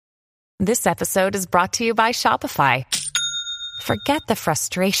This episode is brought to you by Shopify. Forget the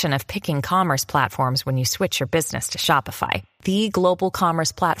frustration of picking commerce platforms when you switch your business to Shopify, the global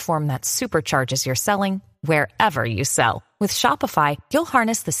commerce platform that supercharges your selling wherever you sell. With Shopify, you'll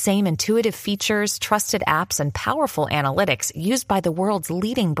harness the same intuitive features, trusted apps, and powerful analytics used by the world's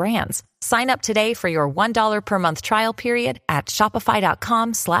leading brands. Sign up today for your $1 per month trial period at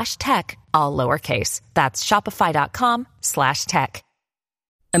shopify.com/tech, all lowercase. That's shopify.com/tech.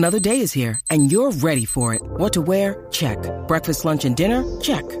 Another day is here, and you're ready for it. What to wear? Check. Breakfast, lunch, and dinner?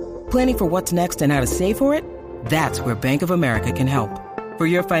 Check. Planning for what's next and how to save for it? That's where Bank of America can help. For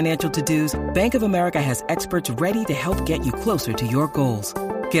your financial to-dos, Bank of America has experts ready to help get you closer to your goals.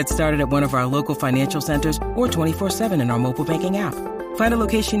 Get started at one of our local financial centers or 24/7 in our mobile banking app. Find a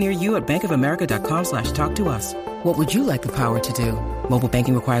location near you at bankofamerica.com/talktous. What would you like the power to do? Mobile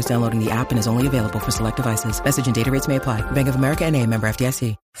banking requires downloading the app and is only available for select devices. Message and data rates may apply. Bank of America NA, member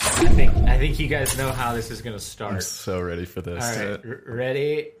FDIC. I think you guys know how this is going to start. I'm so ready for this. All right,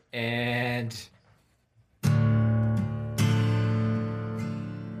 ready and...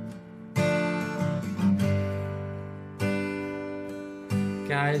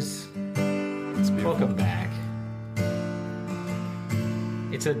 Guys, welcome back.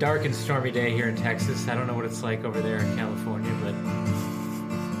 It's a dark and stormy day here in Texas. I don't know what it's like over there in California, but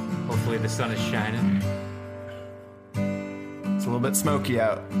hopefully the sun is shining. It's a little bit smoky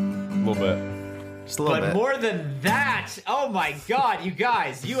out. A little bit. Just a little bit. But more than that, oh my God, you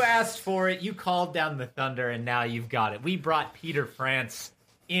guys, you asked for it, you called down the thunder, and now you've got it. We brought Peter France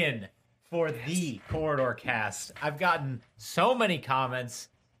in for the Corridor Cast. I've gotten so many comments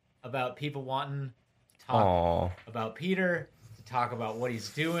about people wanting to talk about Peter, to talk about what he's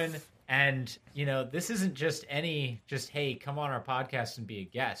doing. And, you know, this isn't just hey, come on our podcast and be a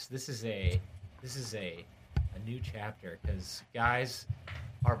guest. This is a new chapter because, guys,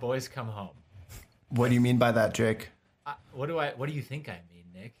 our boys come home. What do you mean by that, Jake? What do you think I mean,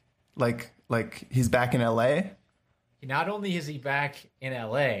 Nick? Like he's back in LA? Not only is he back in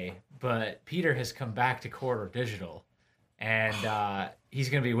LA, but Peter has come back to Corridor Digital, and he's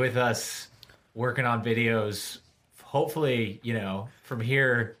going to be with us working on videos, hopefully, you know, from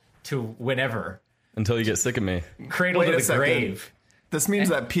here to whenever. Until you get sick of me. Cradle to the grave. This means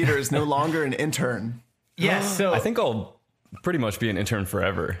that Peter is no longer an intern. Yes, so I think I'll pretty much be an intern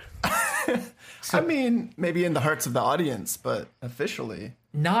forever. I mean, maybe in the hearts of the audience, but officially.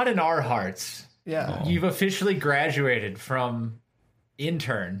 Not in our hearts. Yeah. You've officially graduated from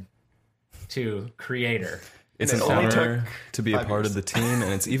intern to creator. It's an honor to be a part of the team,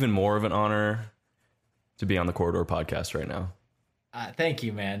 and it's even more of an honor to be on the Corridor podcast right now. Thank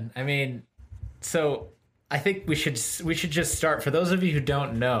you, man. I mean, so I think we should just start. For those of you who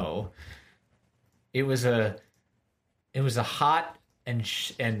don't know, it was a hot and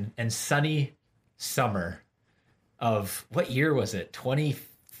sunny summer of what year was it?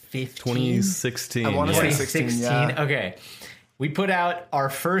 2015? 2016. I want to say 16. Yeah. Okay. We put out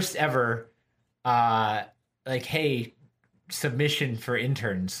our first ever hey, submission for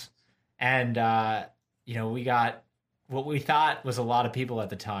interns. And you know, we got what we thought was a lot of people at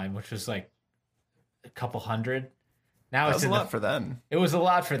the time, which was like a couple hundred. Now that was a lot for then. It was a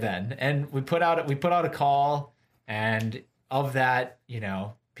lot for then. And we put out a call, and of that, you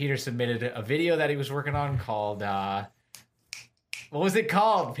know, Peter submitted a video that he was working on called what was it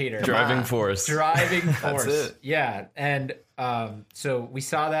called, Peter? Driving Force. Driving Force. That's it. Yeah. And so we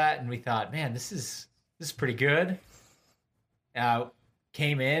saw that and we thought, man, this is pretty good.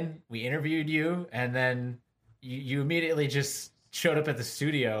 Came in, we interviewed you, and then you immediately just showed up at the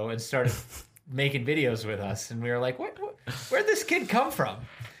studio and started making videos with us. And we were like, where'd this kid come from?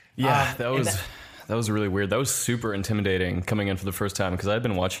 Yeah, that was really weird. That was super intimidating coming in for the first time because I'd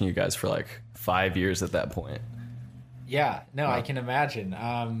been watching you guys for like 5 years at that point. Yeah, no, I can imagine.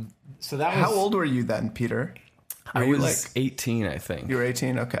 So that was... How old were you then, Peter? I was like 18, I think. You were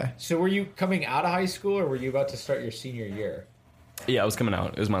 18? Okay. So were you coming out of high school, or were you about to start your senior year? Yeah, I was coming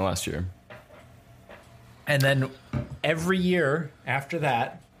out. It was my last year. And then every year after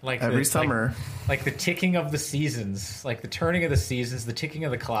that, like every summer, like the ticking of the seasons, like the turning of the seasons, the ticking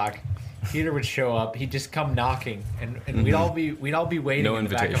of the clock, Peter would show up. He'd just come knocking, and we'd all be waiting No in the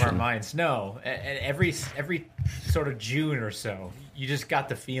back of our invitation. minds. No, and every sort of June or so, you just got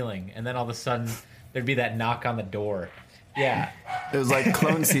the feeling, and then all of a sudden there'd be that knock on the door. Yeah, it was like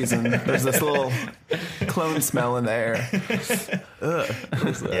clone season. There's this little clone smell in the air.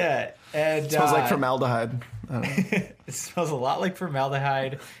 Yeah, and it smells like formaldehyde. I don't know. It smells a lot like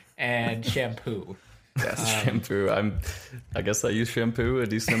formaldehyde and shampoo. Yes. Shampoo. I guess I use shampoo a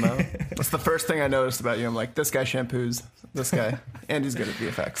decent amount. That's the first thing I noticed about you. I'm like, this guy shampoos this guy, and he's good at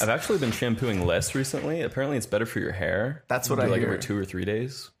VFX. I've actually been shampooing less recently. Apparently, it's better for your hair. That's what Do I like hear. every 2 or 3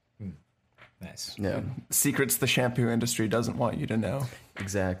 days. Nice. Yeah, Secrets the shampoo industry doesn't want you to know.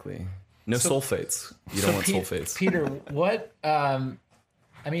 exactly. No sulfates. You don't want sulfates. Peter, what?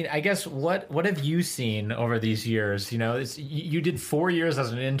 I mean, I guess what have you seen over these years? You know, you did 4 years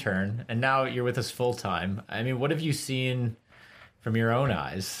as an intern, and now you're with us full time. I mean, what have you seen from your own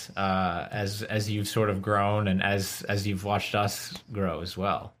eyes as you've sort of grown and as you've watched us grow as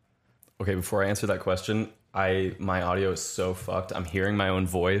well? Okay, before I answer that question, my audio is so fucked. I'm hearing my own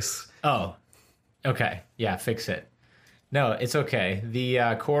voice. Oh, okay. Yeah, fix it. No, it's okay.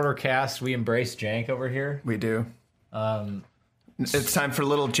 The Corridor Cast, we embrace jank over here. We do. It's time for a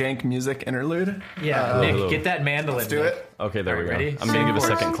little jank music interlude. Yeah, Nick, get that mandolin. Let's do Nick. it. Okay, there we go. Ready? I'm going to give a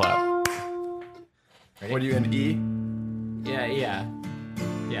Sing second clap. Ready? What are you in E? Yeah.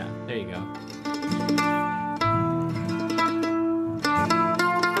 There you go.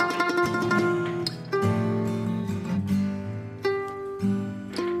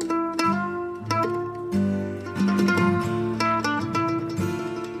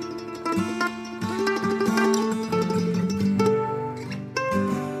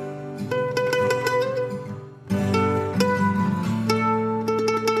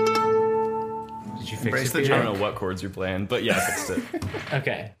 Embrace the I jank. don't know what chords you're playing, but yeah, I fixed it.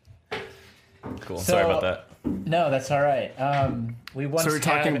 Okay. Cool. So- Sorry about that. No, that's all right. We once So we're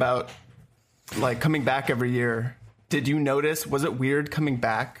talking had- about like coming back every year. Did you notice? Was it weird coming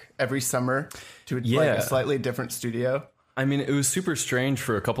back every summer to like Yeah. a slightly different studio? I mean, it was super strange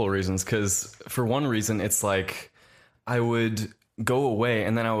for a couple of reasons. Because for one reason, it's like I would go away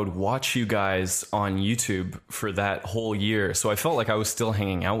and then I would watch you guys on YouTube for that whole year. So I felt like I was still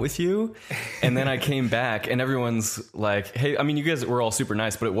hanging out with you. And then I came back and everyone's like, hey, I mean, you guys were all super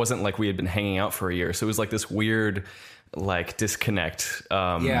nice, but it wasn't like we had been hanging out for a year. So it was like this weird, like, disconnect.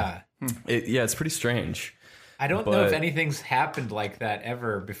 Yeah. It's pretty strange. I don't know if But- anything's happened like that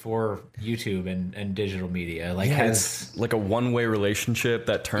ever before YouTube and digital media. Like, Yeah, has it's like a one-way relationship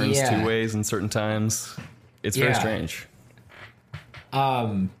that turns Yeah. two ways in certain times. It's very Yeah. strange.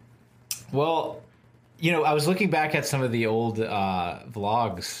 well, you know, I was looking back at some of the old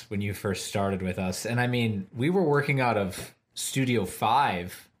vlogs when you first started with us, and I mean, we were working out of Studio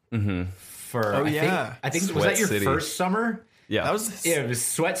 5 for. Oh, I yeah. think was Sweat that your City. first summer? Yeah. That was Yeah, it was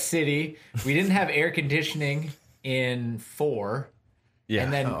Sweat City. We didn't have air conditioning in 4. yeah.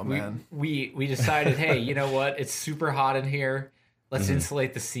 And then Oh, man. we decided, hey, you know what? It's super hot in here. Let's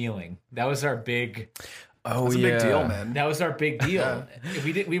insulate the ceiling. That was our big. oh, It's a big deal, man. That was our big deal.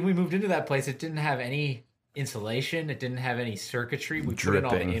 We moved into that place. It didn't have any insulation. It didn't have any circuitry. We put in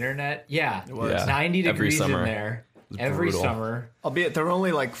all the Dripping. internet. Yeah, it was. Yeah. 90 Every degrees in summer. there every brutal. summer. Albeit there were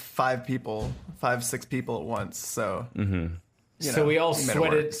only like 5, 6 people at once. So So we all you made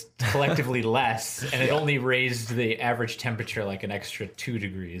it sweated collectively less, and it only raised the average temperature like an extra 2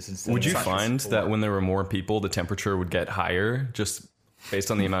 degrees. Instead Would of you just find 4. that when there were more people, the temperature would get higher just based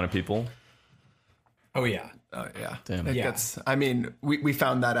on the amount of people? Oh yeah. yeah. Damn. It Yeah. gets, I mean, we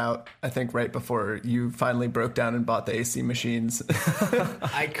found that out, I think, right before you finally broke down and bought the AC machines.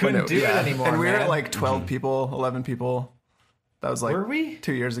 I couldn't do it anymore. And we were man. at like 12 people, 11 people. That was like Were we?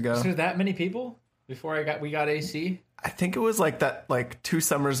 2 years ago. Was there that many people before we got AC? I think it was like that, like 2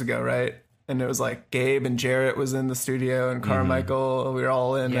 summers ago, right? And it was like Gabe and Jarrett was in the studio and Carmichael. We were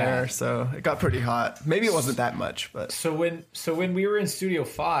all in Yeah. there, so it got pretty hot. Maybe it wasn't that much, but So when we were in Studio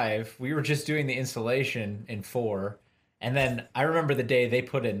 5, we were just doing the installation in 4, and then I remember the day they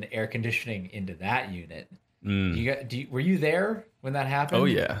put in air conditioning into that unit. Were you there when that happened? Oh,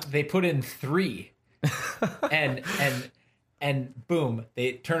 yeah. They put in 3, and boom,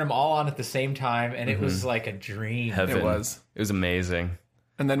 they turn them all on at the same time, and it was like a dream. Heaven. It was. It was amazing.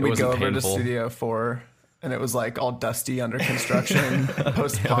 and then It we wasn't go over painful. to Studio 4, and it was like all dusty under construction, It was like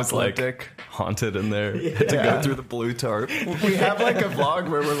post-apocalyptic. haunted in there. Had to go through the blue tarp. We have like a vlog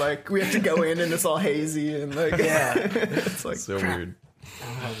where we're like, we have to go in and it's all hazy and like, it's like, So weird.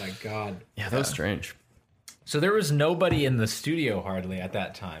 Oh my god. Yeah, that was strange. So there was nobody in the studio hardly at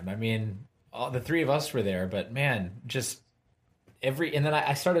that time. I mean, all, the 3 of us were there, but man, just and then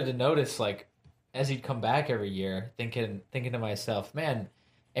I started to notice, like, as he'd come back every year, thinking to myself, man,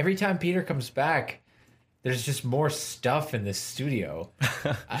 every time Peter comes back, there's just more stuff in this studio.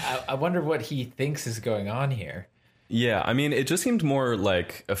 I wonder what he thinks is going on here. Yeah, I mean, it just seemed more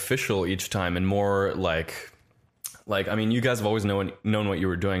like official each time and more like I mean, you guys have always known what you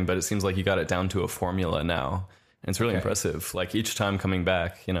were doing, but it seems like you got it down to a formula now. And it's really impressive. Like each time coming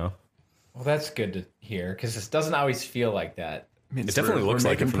back, you know. Well, that's good to hear because it doesn't always feel like that. Means It definitely we're looks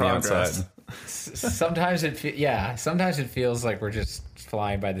like it making from progress. the outside. Sometimes sometimes it feels like we're just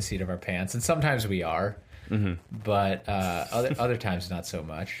flying by the seat of our pants, and sometimes we are. But other times not so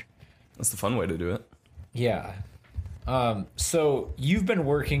much. That's the fun way to do it. Yeah. So you've been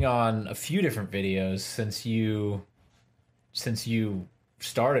working on a few different videos since you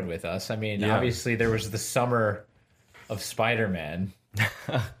started with us. I mean, Yeah. obviously there was the summer of Spider-Man.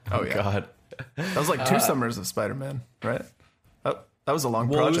 Oh God. That was like 2 summers of Spider-Man, right? That was a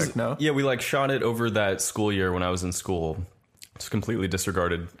long It project, was- no? Yeah, we like shot it over that school year when I was in school. Just completely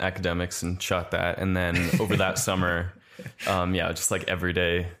disregarded academics and shot that. And then over that summer, just like every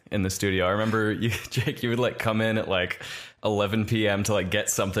day in the studio. I remember you, Jake, you would like come in at like 11 p.m. to like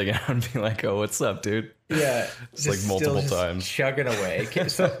get something and I'd be like, oh, what's up, dude? Yeah, It's like multiple times. chugging away.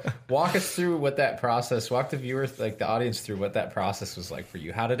 So, walk us through what that process. Walk the viewers, like the audience, through what that process was like for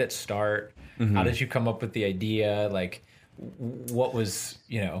you. How did it start? How did you come up with the idea? Like, what was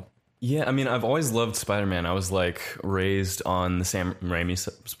Yeah, I mean, I've always loved Spider-Man. I was like raised on the Sam Raimi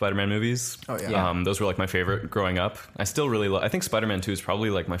Spider-Man movies. Oh, yeah. Those were like my favorite growing up. I still really I think Spider-Man 2 is probably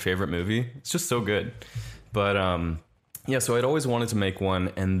like my favorite movie. It's just so good. But yeah, so I'd always wanted to make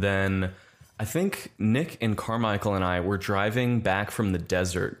one. And then I think Nick and Carmichael and I were driving back from the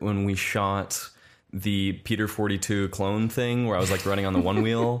desert when we shot the Peter 42 clone thing where I was like running on the one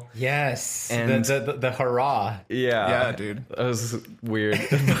wheel. Yes, And- the hurrah. Yeah, dude. That was weird.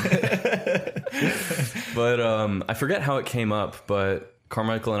 But I forget how it came up, but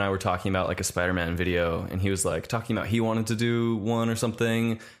Carmichael and I were talking about like a Spider-Man video, and he was like talking about he wanted to do one or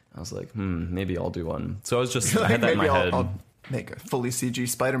something. I was like, maybe I'll do one. So I was just, I had that in my Maybe head. I'll make a fully CG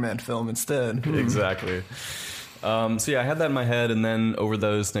Spider-Man film instead. Exactly. So yeah, I had that in my head, and then over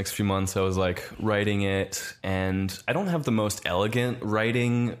those next few months, I was like writing it, and I don't have the most elegant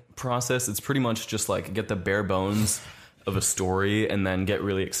writing process. It's pretty much just like get the bare bones of a story, and then get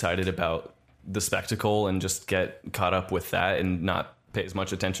really excited about the spectacle, and just get caught up with that, and not pay as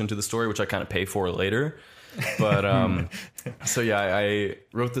much attention to the story, which I kind of pay for later. But so yeah, I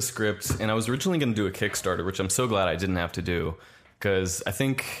wrote the script, and I was originally going to do a Kickstarter, which I'm so glad I didn't have to do, because I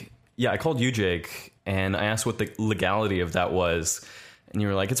think, yeah, I called you, Jake, and I asked what the legality of that was, and you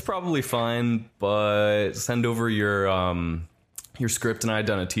were like, it's probably fine, but send over your script, and I had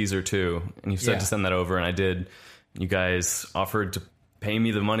done a teaser too, and you said to send that over, and I did. You guys offered to pay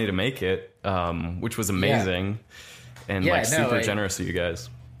me the money to make it, which was amazing, and like super generous of you guys.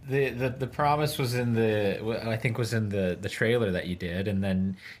 The promise was in the trailer that you did, and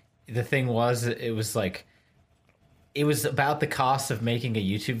then the thing was, it was about the cost of making a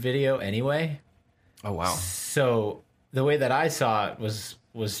YouTube video anyway. Oh wow. So the way that I saw it was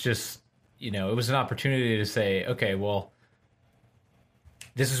just, it was an opportunity to say, okay, well,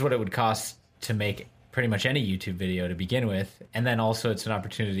 this is what it would cost to make pretty much any YouTube video to begin with, and then also it's an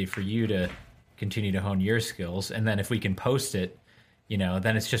opportunity for you to continue to hone your skills, and then if we can post it,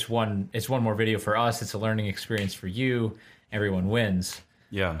 then it's one more video for us. It's a learning experience for you. Everyone wins.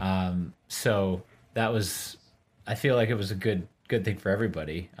 Yeah. So that was, I feel like it was a good thing for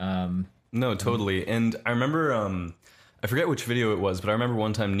everybody. No, totally. And I remember, I forget which video it was, but I remember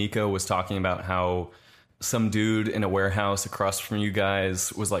one time Nico was talking about how some dude in a warehouse across from you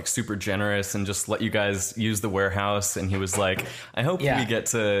guys was like super generous and just let you guys use the warehouse. And he was like, I hope we get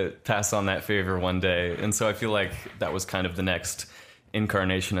to pass on that favor one day. And so I feel like that was kind of the next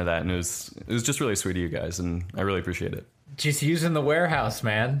incarnation of that. And it was just really sweet of you guys. And I really appreciate it. Just using the warehouse,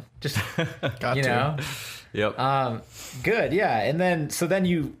 man. Just, Yep. Good. Yeah. And then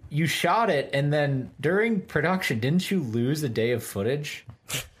you shot it. And then during production, didn't you lose a day of footage?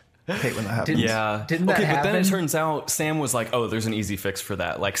 I hate when that happens. Yeah. Didn't that but then happen? it turns out Sam was like, oh, there's an easy fix for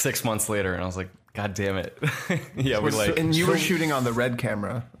that. Like 6 months later. And I was like, God damn it. Yeah. We're like, And you were shooting on the Red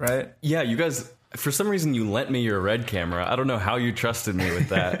camera, right? yeah, you guys, for some reason you lent me your Red camera. I don't know how you trusted me with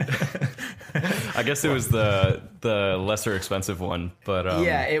that. I guess it was the lesser expensive one, but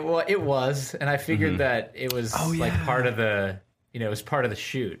Yeah, it was, and I figured that it was like part of the, it was part of the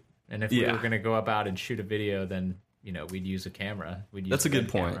shoot. And if we were going to go about and shoot a video, then we'd use a camera. That's a good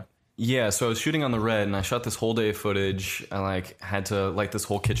point. Yeah, so I was shooting on the Red, and I shot this whole day of footage. I like had to light this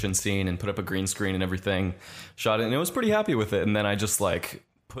whole kitchen scene and put up a green screen and everything. Shot it, and I was pretty happy with it. And then I just like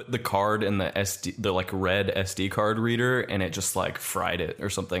put the card in the like red SD card reader, and it just like fried it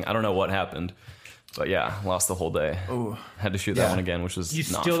or something. I don't know what happened, but yeah, lost the whole day. Ooh. Had to shoot that one again, which was You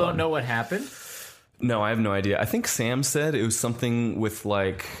not still fun. don't know what happened? No, I have no idea. I think Sam said it was something with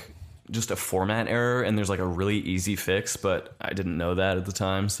like just a format error, and there's like a really easy fix, but I didn't know that at the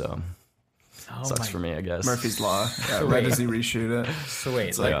time, so Sucks for me, I guess. Murphy's Law. Yeah, So right wait. as you reshoot it. So wait,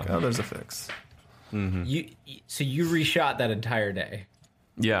 It's like, Yeah. oh, there's a fix. you reshot that entire day.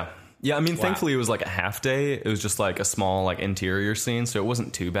 Yeah. Yeah, I mean, thankfully it was like a half day. It was just like a small like interior scene, so it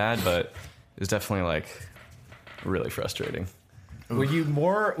wasn't too bad, but it was definitely like really frustrating. Were you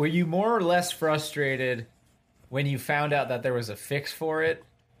more or less frustrated when you found out that there was a fix for it,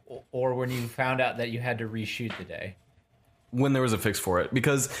 or when you found out that you had to reshoot the day? When there was a fix for it,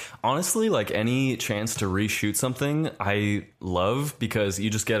 because honestly, like any chance to reshoot something I love, because you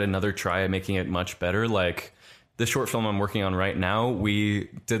just get another try at making it much better. Like the short film I'm working on right now, we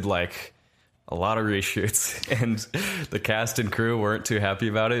did like a lot of reshoots and the cast and crew weren't too happy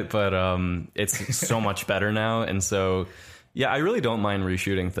about it, but it's so much better now. And so yeah, I really don't mind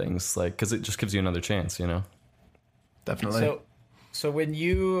reshooting things, like, because it just gives you another chance, you know. Definitely. So when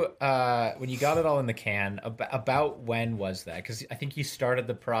you got it all in the can, about when was that? Because I think you started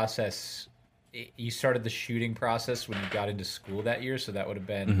the process. You started the shooting process when you got into school that year, so that would have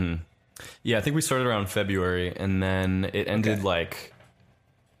been. Yeah, I think we started around February, and then it ended like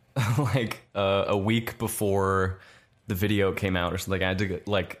a week before the video came out or something. I had to get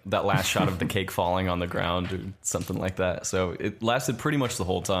like that last shot of the cake falling on the ground or something like that. So it lasted pretty much the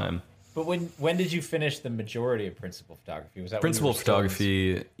whole time. But when did you finish the majority of principal photography? Was that Principal when you were still in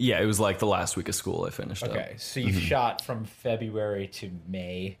photography, yeah, it was like the last week of school I finished up. Okay, so you shot from February to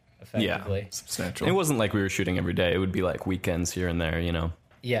May, effectively. Substantial. It wasn't like we were shooting every day. It would be like weekends here and there, you know.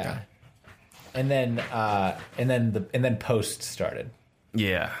 Yeah. And then post started.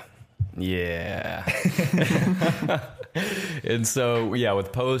 Yeah. And so, yeah,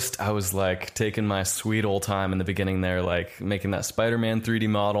 with post, I was like taking my sweet old time in the beginning there, like making that Spider-Man 3D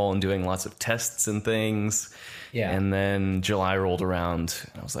model and doing lots of tests and things. Yeah. And then July rolled around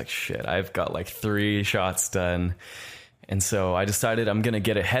and I was like, shit, I've got like 3 shots done. And so I decided I'm going to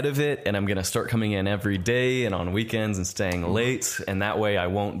get ahead of it and I'm going to start coming in every day and on weekends and staying late. And that way I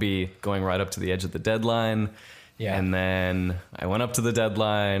won't be going right up to the edge of the deadline. Yeah. And then I went up to the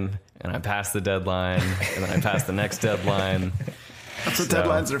deadline and I passed the deadline and then I passed the next deadline. That's what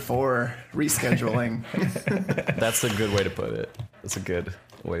deadlines are for. Rescheduling. That's a good way to put it. That's a good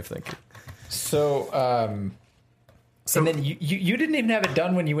way of thinking. So, and then you didn't even have it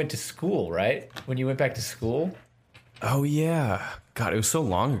done when you went to school, right? When you went back to school? Oh, yeah. God, it was so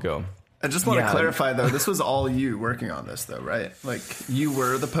long ago. I just want to Yeah. clarify, though, this was all you working on this, though, right? Like, you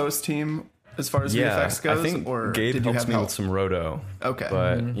were the post team as far as Yeah, VFX goes? I think or Gabe did you helps have me help? with some roto. Okay.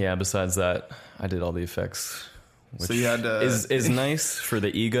 But yeah, besides that, I did all the effects. Which So you had to- is nice for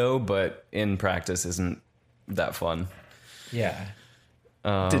the ego, but in practice isn't that fun. Yeah.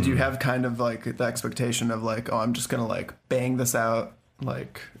 Did you have kind of like the expectation of like, oh, I'm just going to like bang this out?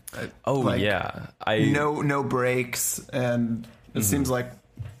 Like, like, yeah. no breaks. And it seems like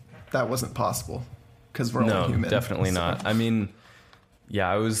that wasn't possible because we're all human. Definitely So- not. I mean, yeah,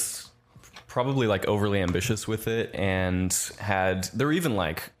 I was probably like overly ambitious with it and there were even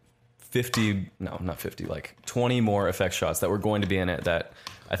like 20 more effect shots that were going to be in it that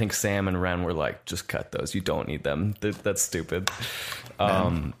I think Sam and Ren were like, just cut those. You don't need them. That's stupid.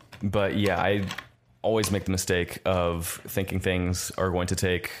 But yeah, I always make the mistake of thinking things are going to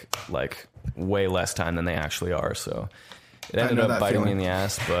take like way less time than they actually are. So it ended know up that biting me feeling. in the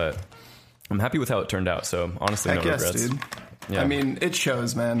ass, but I'm happy with how it turned out. So honestly, Heck no yes, regrets. dude. Yeah. I mean, it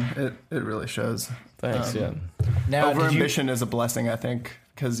shows, man. It really shows. Thanks. Yeah. Now, Over did you, ambition is a blessing, I think,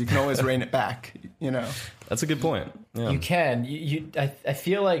 because you can always rein it back. You know, That's a good point. Yeah. you can. I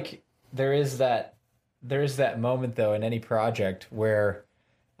feel like there is that moment though in any project where,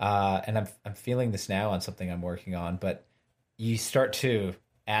 and I'm feeling this now on something I'm working on, but you start to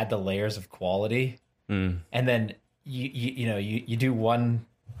add the layers of quality, and then you do one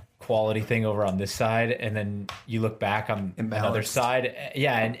quality thing over on this side, and then you look back on another Imbalanced. side,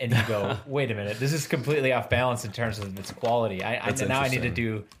 and you go, wait a minute, this is completely off balance in terms of its quality. I need to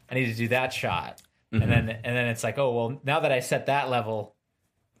do that shot, and then it's like, oh well, now that I set that level,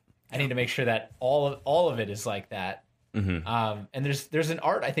 I need to make sure that all of it is like that. And there's an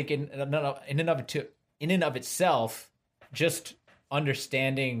art, I think, in and of itself, just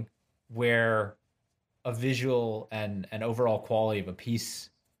understanding where a visual and overall quality of a piece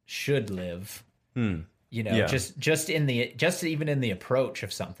should live. Yeah. Just even in the approach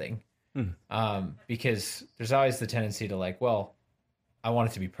of something. Because there's always the tendency to like, well, I want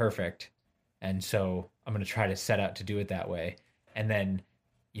it to be perfect, and so I'm going to try to set out to do it that way. And then,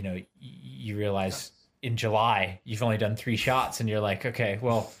 you realize in July you've only done 3 shots, and you're like, okay,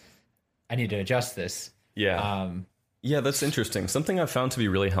 well, I need to adjust this. Yeah. Yeah, that's interesting. Something I've found to be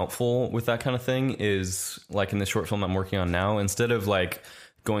really helpful with that kind of thing is like in the short film I'm working on now, instead of like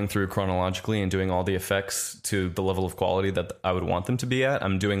going through chronologically and doing all the effects to the level of quality that I would want them to be at.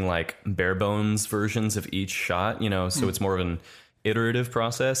 I'm doing like bare bones versions of each shot, so it's more of an iterative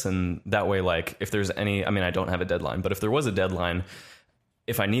process. And that way, like if there's any, I don't have a deadline, but if there was a deadline,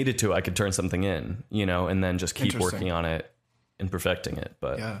 if I needed to, I could turn something in, and then just keep working on it and perfecting it.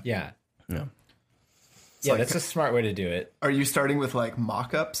 But yeah, like, that's a smart way to do it. Are you starting with like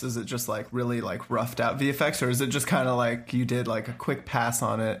mock-ups? Is it just like really like roughed out VFX, or is it just kind of like you did like a quick pass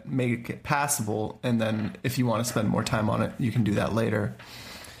on it, make it passable, and then if you want to spend more time on it, you can do that later?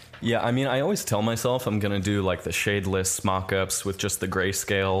 Yeah, I always tell myself I'm going to do like the shadeless mock-ups with just the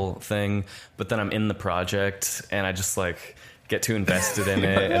grayscale thing, but then I'm in the project and I just like get too invested in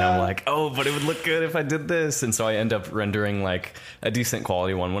it, and I'm like, oh, but it would look good if I did this, and so I end up rendering like a decent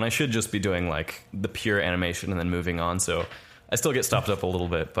quality one when I should just be doing like the pure animation and then moving on. So I still get stopped up a little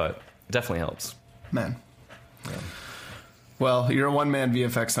bit, but it definitely helps. Man. Yeah. Well, you're a one-man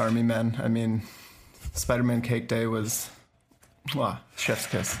VFX army, man. Spider-Man Cake Day was, wow, chef's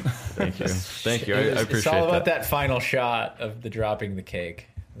kiss. Thank you. Thank you. I appreciate it. It's all about that final shot of the dropping the cake.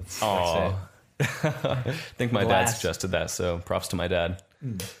 That's it. I think my dad suggested that, so props to my dad.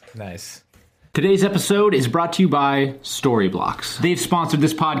 Nice. Today's episode is brought to you by Storyblocks. They've sponsored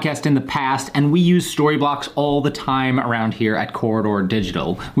this podcast in the past, and we use Storyblocks all the time around here at Corridor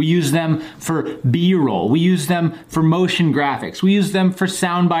Digital. We use them for B-roll. We use them for motion graphics. We use them for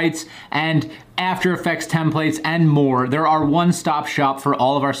sound bites and After Effects templates, and more. They're our one-stop shop for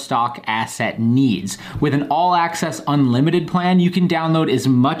all of our stock asset needs. With an all-access unlimited plan, you can download as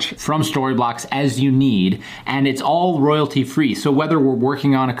much from Storyblocks as you need, and it's all royalty-free. So whether we're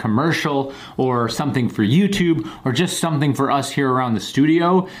working on a commercial or something for YouTube or just something for us here around the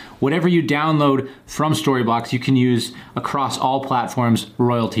studio, whatever you download from Storyblocks, you can use across all platforms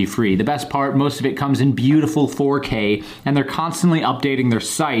royalty-free. The best part, most of it comes in beautiful 4K, and they're constantly updating their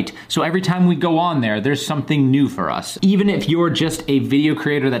site. So every time we go on there, there's something new for us. Even if you're just a video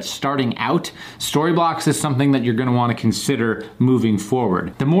creator that's starting out, Storyblocks is something that you're going to want to consider moving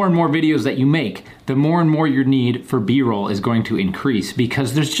forward. The more and more videos that you make, the more and more your need for B-roll is going to increase,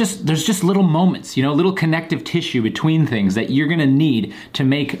 because there's just little moments, little connective tissue between things that you're going to need to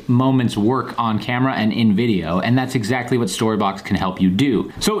make moments work on camera and in video, and that's exactly what Storyblocks can help you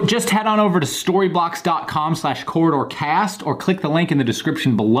do. So just head on over to storyblocks.com/corridorcast or click the link in the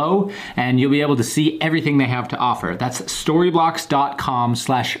description below, and you'll be able to see everything they have to offer. That's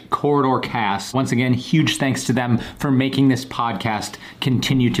storyblocks.com/corridorcast. Once again, huge thanks to them for making this podcast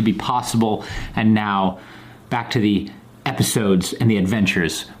continue to be possible. And now, back to the episodes and the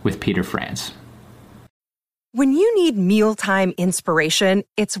adventures with Peter France. When you need mealtime inspiration,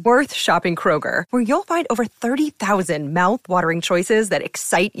 it's worth shopping Kroger, where you'll find over 30,000 mouth-watering choices that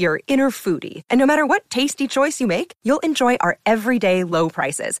excite your inner foodie. And no matter what tasty choice you make, you'll enjoy our everyday low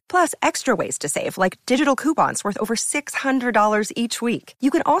prices, plus extra ways to save, like digital coupons worth over $600 each week. You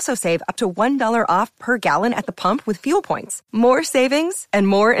can also save up to $1 off per gallon at the pump with fuel points. More savings and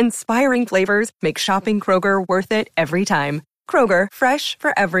more inspiring flavors make shopping Kroger worth it every time. Kroger, fresh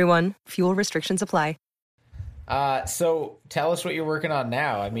for everyone. Fuel restrictions apply. So tell us what you're working on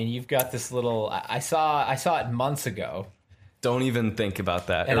now. You've got this little. I saw it months ago. Don't even think about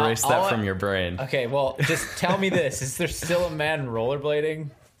that. And Erase that from your brain. Okay, well, just tell me this: is there still a man rollerblading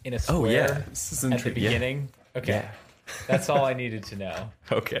in a square? Oh yeah, This is at the intriguing. beginning. Yeah. Okay, that's all I needed to know.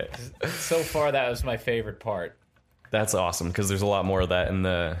 Okay. So far, that was my favorite part. That's awesome, because there's a lot more of that in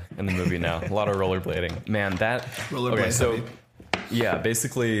the movie now. A lot of rollerblading. Man, that okay. So heavy. yeah,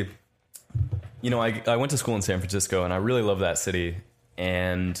 basically. I went to school in San Francisco, and I really love that city.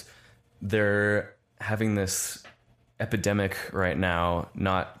 And they're having this epidemic right now,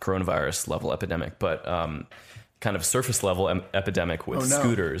 not coronavirus level epidemic, but kind of surface level epidemic with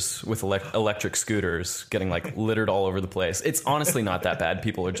scooters, with electric scooters getting like littered all over the place. It's honestly not that bad.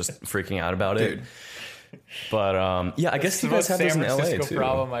 People are just freaking out about it. But I guess you guys have this in LA too. It's the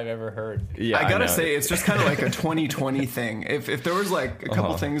problem I've ever heard. Yeah, I gotta say, it's just kind of like a 2020 thing. If there was like a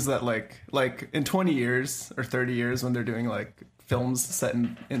couple things that like in 20 years or 30 years when they're doing like films set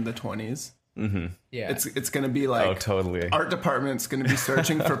in the 20s, yeah, it's gonna be like totally. Art department's gonna be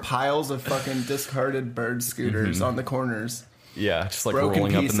searching for piles of fucking discarded bird scooters on the corners. Yeah, just like Broken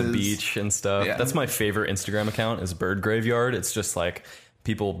rolling pieces. up in the beach and stuff. Yeah. That's my favorite Instagram account, is Bird Graveyard. It's just like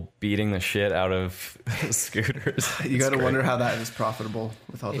people beating the shit out of scooters. You got to wonder how that is profitable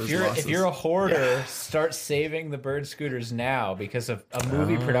with all those losses. If you're a hoarder, start saving the bird scooters now, because a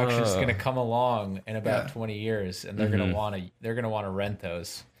movie production is going to come along in about 20 years, and they're going to want to rent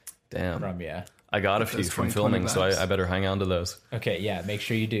those. Damn. From you. I got a few from filming, so I better hang on to those. Okay, yeah, make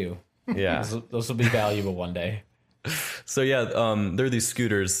sure you do. Yeah. Those will be valuable one day. So yeah, there are these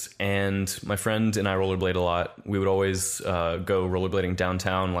scooters, and my friend and I rollerblade a lot. We would always go rollerblading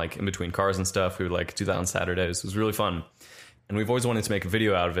downtown, like in between cars and stuff. We would like do that on Saturdays. It was really fun, and we've always wanted to make a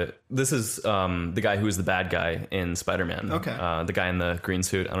video out of it. This is the guy who was the bad guy in Spider-Man. Okay. The guy in the green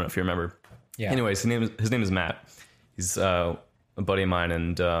suit. I don't know if you remember. Yeah. Anyways, his name is Matt. He's a buddy of mine,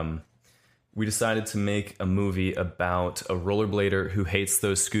 and we decided to make a movie about a rollerblader who hates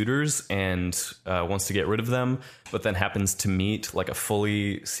those scooters and wants to get rid of them, but then happens to meet like a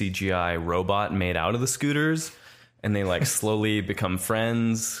fully CGI robot made out of the scooters, and they like slowly become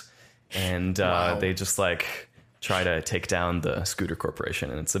friends, and they just like try to take down the Scooter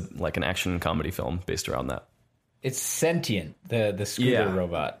Corporation, and it's like an action comedy film based around that. It's sentient, the scooter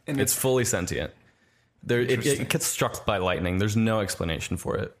robot. And It's fully sentient. It gets struck by lightning. There's no explanation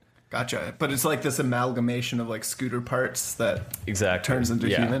for it. Gotcha. But it's like this amalgamation of like scooter parts that Exactly. turns into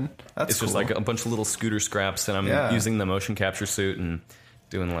human. That's It's just cool. like a bunch of little scooter scraps, and I'm using the motion capture suit and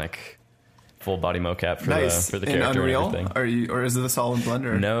doing like full body mocap for nice. the In character Unreal? and everything. Or is this all in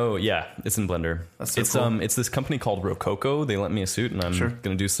Blender? No, yeah, it's in Blender. That's so it's cool. it's this company called Rococo. They lent me a suit, and I'm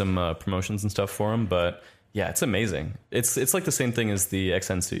gonna do some promotions and stuff for them. But yeah, it's amazing. It's like the same thing as the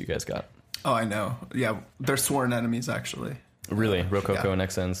XN suit you guys got. Oh, I know. Yeah, they're sworn enemies actually. Really, Rococo Yeah. and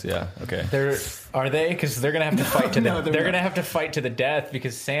XNs. Yeah, okay. Are they? Because they're gonna have to fight to the. No, they're they're not. gonna have to fight to the death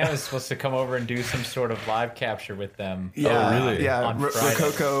because Sam is supposed to come over and do some sort of live capture with them. Yeah, really? Yeah, On Friday.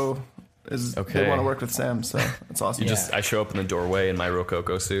 Rococo is. Okay. They want to work with Sam, so that's awesome. I show up in the doorway in my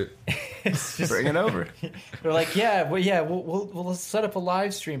Rococo suit. Bring it over. We're like, we'll set up a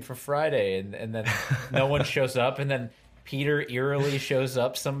live stream for Friday, and then no one shows up, and then Peter eerily shows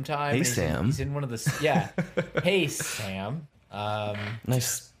up sometime. Hey, He's Sam. he's in one of the Hey Sam.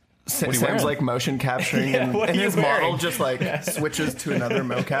 Nice. Sam's you wearing? like motion capturing, and what are you his wearing? model just like switches to another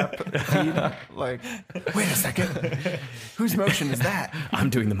mocap feed. Like, wait a second, whose motion is that? I'm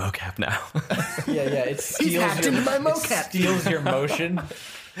doing the mocap now. Yeah. It steals hacked into my mocap. steals your motion.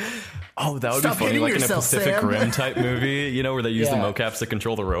 Oh, that would Stop be funny, hitting like yourself, in a Pacific Sam. Rim type movie, you know, where they use the Yeah. mocaps to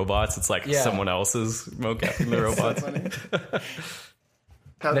control the robots. It's like Yeah. someone else's mocapping the robots.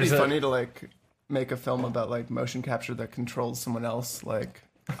 That'd There's be a- funny to like make a film about like motion capture that controls someone else. Like,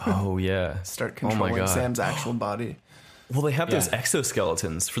 Oh yeah. start Oh my controlling God. Sam's actual body. Well, they have those Yeah.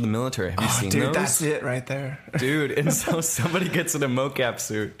 exoskeletons for the military. Have you seen Dude, those? that's it right there. Dude, and so somebody gets in a mocap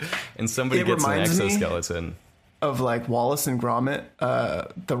suit, and somebody It gets an reminds me- exoskeleton. Of like Wallace and Gromit,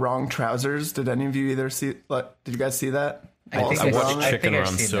 the wrong trousers. Did any of you either see? Like, did you guys see that? Wallace I and watched Gromit? I Chicken think I've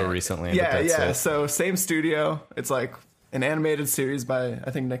Run seen so that. recently. but Yeah, that's yeah. it. So same studio. It's like an animated series by I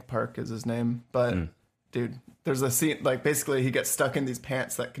think Nick Park is his name. But dude, there's a scene like basically he gets stuck in these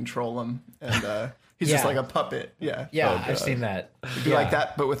pants that control him, and he's just Yeah. like a puppet. Yeah, Yeah, I've seen that. It'd be like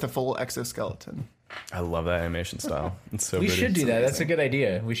that, but with a full exoskeleton. I love that animation style. It's so We pretty. should do that. That's a good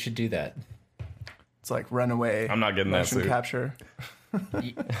idea. We should do that. It's like Runaway. I'm not getting that motion suit. capture.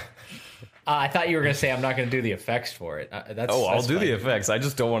 I thought you were going to say I'm not going to do the effects for it. I'll that's do the fine. effects. I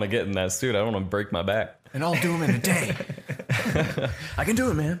just don't want to get in that suit. I don't want to break my back. And I'll do them in a day. I can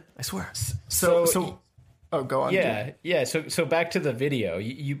do it, man. I swear. So, oh, go on. Yeah. So back to the video.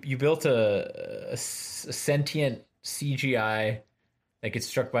 You built a sentient CGI that gets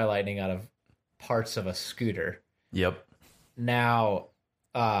struck by lightning out of parts of a scooter. Yep. Now,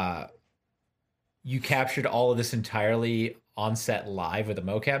 you captured all of this entirely on set live with a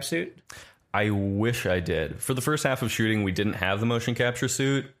mocap suit. I wish I did. For the first half of shooting, we didn't have the motion capture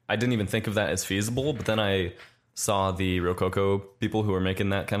suit. I didn't even think of that as feasible, but then I saw the Rococo people who were making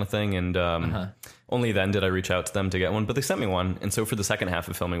that kind of thing, and only then did I reach out to them to get one, but they sent me one, and so for the second half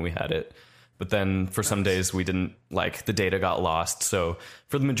of filming, we had it. But then for some days we didn't, like, the data got lost. So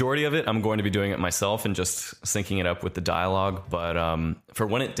for the majority of it, I'm going to be doing it myself and just syncing it up with the dialogue. But for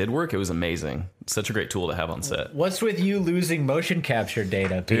when it did work, it was amazing. It's such a great tool to have on set. What's with you losing motion capture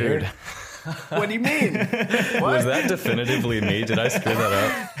data, Peter? Dude, What do you mean? was that definitively me? Did I screw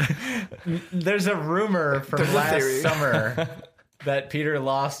that up? There's a rumor from There's a last theory. summer that Peter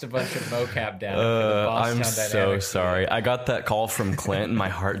lost a bunch of mocap data. for the I'm Bosstown so Dynamics. sorry. I got that call from Clint and my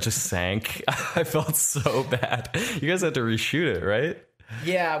heart just sank. I felt so bad. You guys had to reshoot it, right?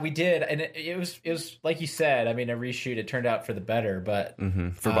 Yeah, we did, and it was like you said. I mean, a reshoot. It turned out for the better, but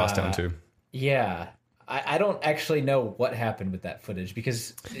For Bosstown too. yeah, I don't actually know what happened with that footage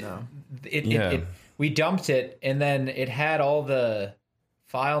because we dumped it, and then it had all the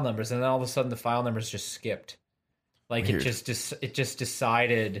file numbers, and then all of a sudden the file numbers just skipped. Like Weird. it just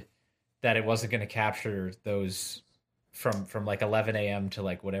decided that it wasn't going to capture those from like 11 a.m. to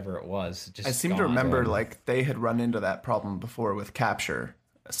like whatever it was. Just I seem to gone. remember like they had run into that problem before with capture.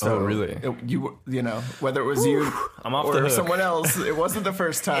 So really? You know, whether it was you I'm off or the hook. someone else, it wasn't the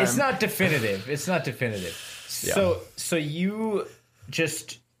first time. It's not definitive. Yeah. So you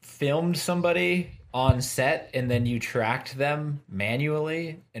just filmed somebody on set and then you tracked them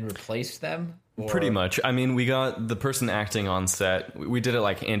manually and replaced them? Or... Pretty much. I mean, we got the person acting on set. We did it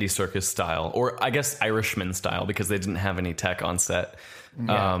like Andy Serkis style, or I guess Irishman style, because they didn't have any tech on set.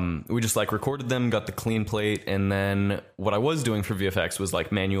 Yeah. We just like recorded them, got the clean plate, and then what I was doing for VFX was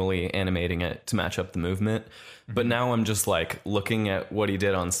like manually animating it to match up the movement. But now I'm just like looking at what he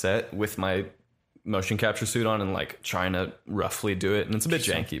did on set with my motion capture suit on and like trying to roughly do it, and it's a bit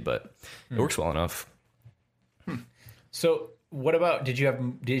janky, but it works well enough. So what about, did you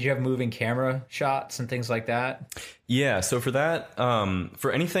have moving camera shots and things like that? Yeah, so for that,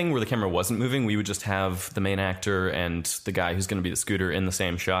 for anything where the camera wasn't moving, we would just have the main actor and the guy who's going to be the scooter in the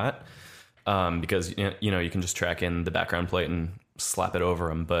same shot, because you know you can just track in the background plate and slap it over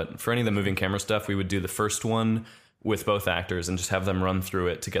them. But for any of the moving camera stuff, we would do the first one with both actors and just have them run through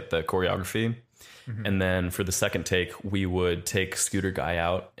it to get the choreography. And then for the second take, we would take Scooter Guy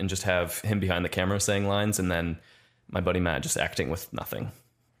out and just have him behind the camera saying lines, and then my buddy Matt just acting with nothing.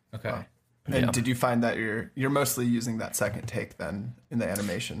 Okay. And did you find that you're mostly using that second take then in the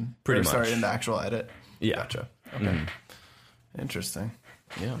animation? Pretty much. Sorry, in the actual edit? Yeah. Gotcha. Okay. Interesting.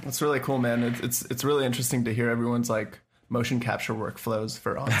 Yeah. That's really cool, man. It's really interesting to hear everyone's like motion capture workflows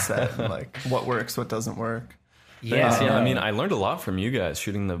for on set and like what works, what doesn't work. Yeah. Yeah, I mean, I learned a lot from you guys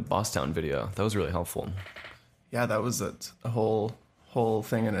shooting the Bosstown video. That was really helpful. Yeah, that was a whole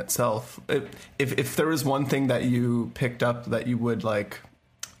thing in itself. If there was one thing that you picked up that you would like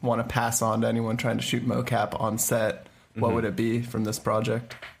want to pass on to anyone trying to shoot mocap on set, what would it be from this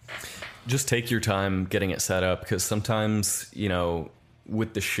project? Just take your time getting it set up, because sometimes, you know,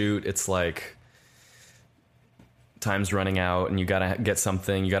 with the shoot, it's like time's running out and you gotta get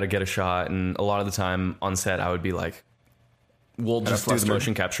something, you gotta get a shot, and a lot of the time on set I would be like, we'll just do the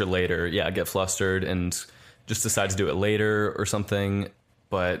motion capture later. Yeah, get flustered and just decide to do it later or something.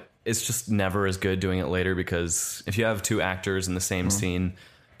 But it's just never as good doing it later, because if you have two actors in the same scene,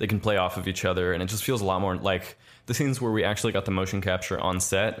 they can play off of each other, and it just feels a lot more like the scenes where we actually got the motion capture on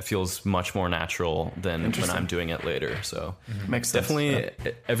set feels much more natural than when I'm doing it later. So Makes sense. definitely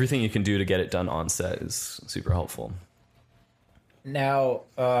everything you can do to get it done on set is super helpful. Now,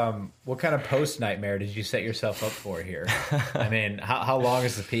 what kind of post nightmare did you set yourself up for here? I mean, how long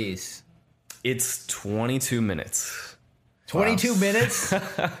is the piece? It's 22 minutes. 22 minutes?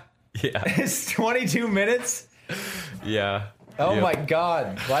 Yeah. It's 22 minutes? Yeah. Oh Yep. my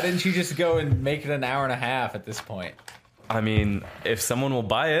God. Why didn't you just go and make it an hour and a half at this point? I mean, if someone will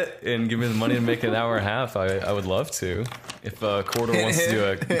buy it and give me the money to make it an hour and a half, I would love to. If Corridor wants to do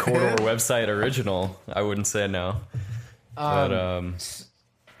a Corridor website original, I wouldn't say no.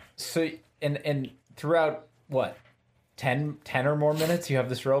 So, and throughout, what, 10 or more minutes, you have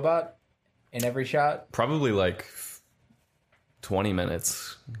this robot in every shot? Probably like 20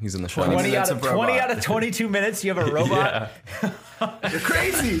 minutes. He's in the shot. 20 minutes out of of robot. 20 out of 22 minutes, you have a robot? Yeah. You're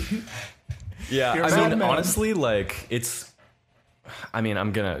crazy. Yeah, You're a I mean, madman. honestly, like,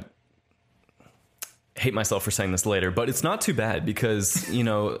 I'm gonna hate myself for saying this later, but it's not too bad, because, you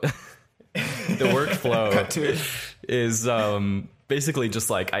know, the workflow is basically just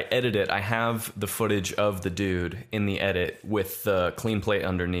like I edit it. I have the footage of the dude in the edit with the clean plate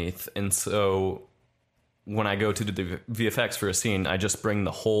underneath, and so when I go to do the VFX for a scene, I just bring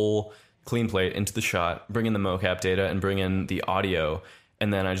the whole clean plate into the shot, bring in the mocap data, and bring in the audio,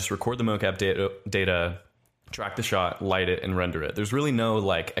 and then I just record the mocap data, track the shot, light it, and render it. There's really no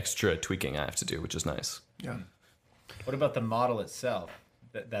like extra tweaking I have to do, which is nice. Yeah. What about the model itself?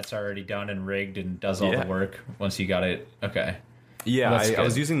 That's already done and rigged and does all Yeah. the work once you got it? Okay. Yeah, That's I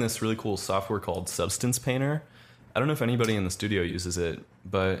was good. using this really cool software called Substance Painter. I don't know if anybody in the studio uses it,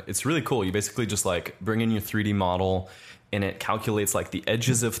 but it's really cool. You basically just like bring in your 3D model, and it calculates like the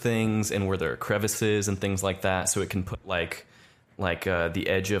edges of things and where there are crevices and things like that. So it can put like the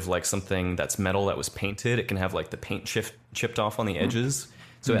edge of like something that's metal that was painted. It can have like the paint chipped off on the edges.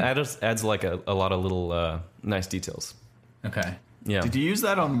 So it adds like a lot of little nice details. Okay. Yeah. Did you use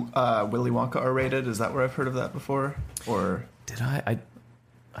that on Willy Wonka R-rated? Is that where I've heard of that before? Or Did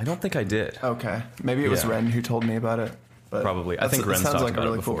I don't think I did. okay, maybe it was Yeah. Ren who told me about it. But Probably. I think it Ren's sounds talked like about a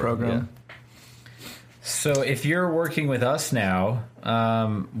it really cool before. program. So if you're working with us now,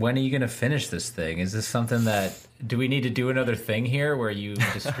 when are you going to finish this thing? Is this something that, do we need to do another thing here where you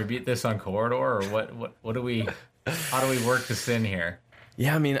distribute this on Corridor, or what do we, how do we work this in here?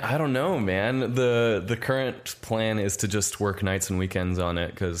 Yeah, I mean, I don't know, man. The current plan is to just work nights and weekends on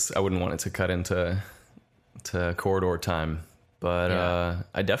it, because I wouldn't want it to cut into Corridor time. But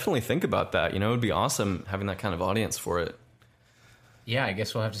I definitely think about that. You know, it would be awesome having that kind of audience for it. Yeah, I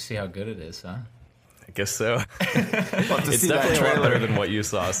guess we'll have to see how good it is, huh? I guess so. It's see that definitely a lot trailer. better than what you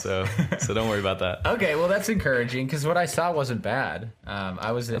saw, so don't worry about that. Okay, well that's encouraging because what I saw wasn't bad.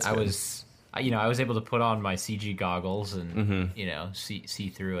 I was able to put on my CG goggles and see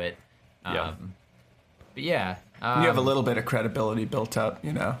through it. Yeah. But yeah, You have a little bit of credibility built up,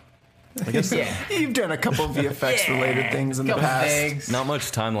 you know. I guess You've done a couple of VFX related things in the past. not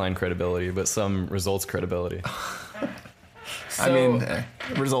much timeline credibility, but some results credibility. I mean,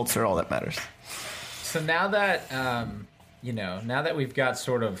 results are all that matters. So now that now that we've got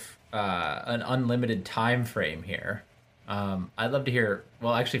sort of an unlimited time frame here, I'd love to hear.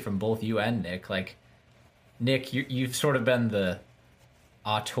 Well, actually, from both you and Nick. Like, Nick, you've sort of been the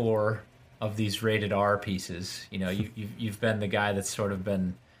auteur of these rated R pieces. You know, you've been the guy that's sort of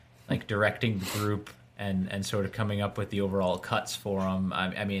been like directing the group and sort of coming up with the overall cuts for them.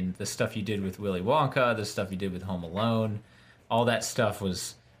 I mean, the stuff you did with Willy Wonka, the stuff you did with Home Alone, all that stuff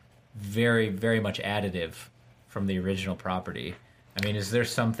was very, very much additive from the original property. I mean, is there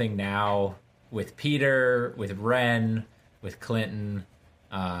something now with Peter, with Ren, with Clinton,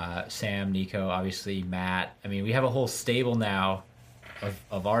 Sam, Nico, obviously Matt? I mean, we have a whole stable now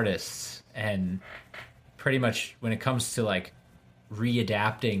of artists, and pretty much when it comes to like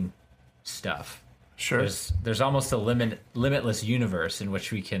readapting stuff, Sure. there's almost a limitless universe in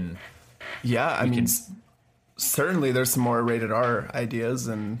which we can. Yeah, I mean, certainly there's some more rated R ideas,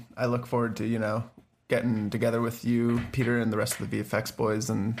 and I look forward to, getting together with you, Peter, and the rest of the VFX boys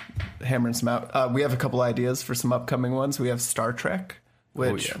and hammering some out. We have a couple ideas for some upcoming ones. We have Star Trek,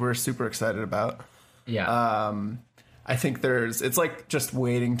 which we're super excited about. Yeah. I think it's like just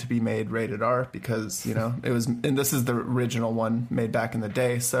waiting to be made rated R because, it was, and this is the original one made back in the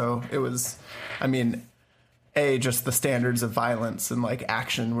day. So it was, I mean, just the standards of violence and like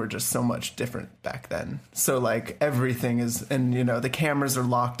action were just so much different back then. So like everything is, and the cameras are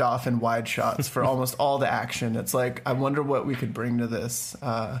locked off in wide shots for almost all the action. It's like, I wonder what we could bring to this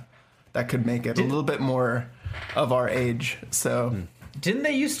that could make it a little bit more of our age. So Didn't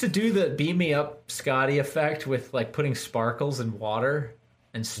they used to do the beam me up Scotty effect with like putting sparkles in water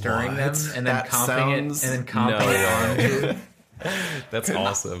and stirring them and then That comping sounds- it and then comping it on? That's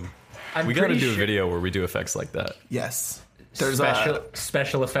awesome. I'm We got to pretty do a sure- video where we do effects like that. yes, there's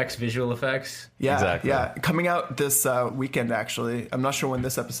special effects, visual effects. Yeah, Exactly. yeah. Coming out this weekend, actually. I'm not sure when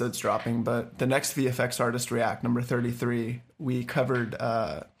this episode's dropping, but the next VFX Artist React, number 33, we covered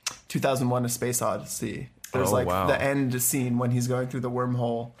 2001 A Space Odyssey. There's wow. the end scene when he's going through the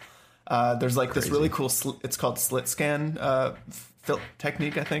wormhole. There's like this really cool, it's called slit scan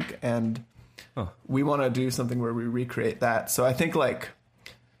technique, I think. And we want to do something where we recreate that. So I think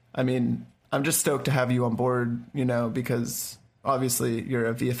I'm just stoked to have you on board, because obviously you're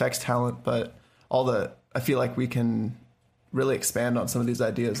a VFX talent, but I feel like we can really expand on some of these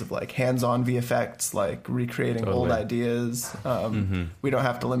ideas of like hands-on VFX, like recreating old ideas. We don't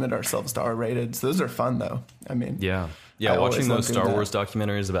have to limit ourselves to R-rated. So those are fun though. I mean, Yeah. I always Watching love those doing Star that. Wars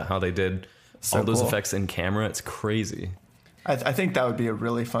documentaries about how they did So all those cool. effects in camera, it's crazy. I think that would be a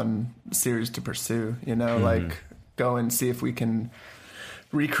really fun series to pursue, like go and see if we can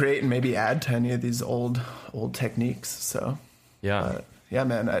recreate and maybe add to any of these old techniques. So Yeah. yeah,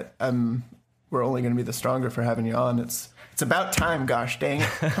 man, we're only going to be the stronger for having you on. It's about time, gosh dang it.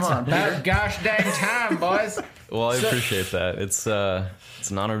 Come on, Peter. About gosh dang time, boys. Well, I appreciate that. It's an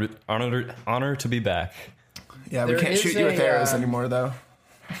honor to be back. Yeah, we There can't is shoot you with a, arrows anymore, though.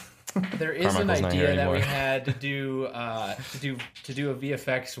 There is an Carmichael's not here idea that we anymore. had to do a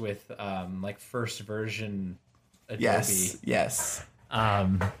VFX with like first version Adobe, Yes.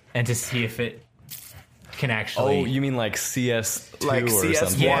 and to see if it can actually. Oh, you mean like CS2 Like or CS1,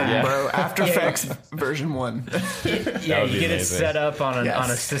 something? Yeah. bro. After Effects version 1. yeah, would you be get it amazing. set up on Yes.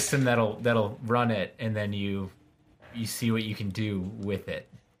 a system that'll run it, and then you see what you can do with it.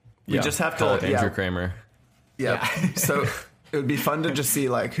 We just have Call to it Andrew Kramer. Yeah. So it would be fun to just see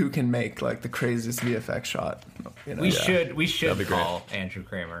like who can make like the craziest VFX shot. We should That'd be great. call Andrew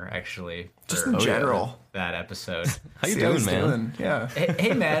Kramer actually just for in general. that episode. How you See how doing, he's man? doing. Yeah.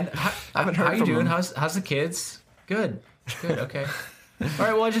 Hey man, haven't how heard you from doing? him. How's the kids? Good. Okay. All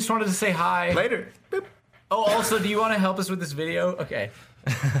right. Well, I just wanted to say hi. Later. Boop. Oh, also, do you want to help us with this video? Okay.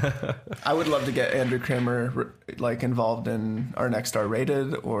 I would love to get Andrew Kramer like involved in our next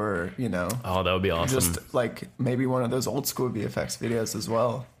R-rated, or Oh, that would be awesome. just like maybe one of those old school VFX videos as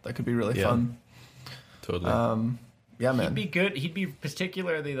well. That could be really Yeah. fun. Totally. Yeah, man. He'd be good. He'd be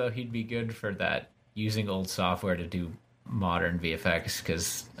particularly though. He'd be good for that using old software to do modern VFX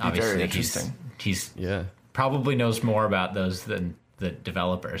because very obviously interesting. he's yeah. probably knows more about those than the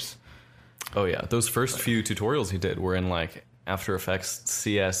developers. Oh yeah, those first few tutorials he did were in like After Effects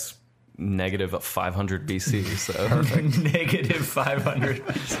CS negative 500 BC. So Negative 500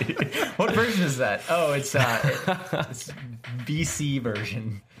 BC. What version is that? Oh, it's BC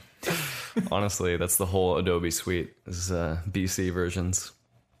version. honestly, that's the whole Adobe suite is BC versions.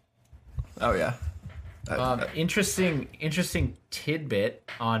 Oh yeah. Interesting tidbit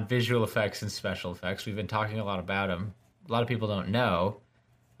on visual effects and special effects. We've been talking a lot about them. A lot of people don't know.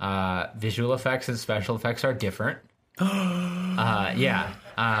 Visual effects and special effects are different.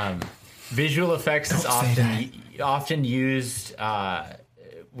 Visual effects is often used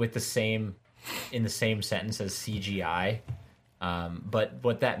with in the same sentence as CGI. But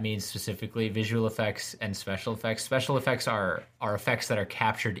what that means specifically, visual effects and special effects are effects that are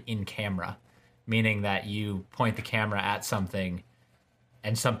captured in camera, meaning that you point the camera at something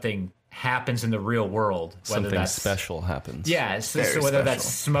and something happens in the real world. Whether Something that's special happens. Yeah, so whether special. that's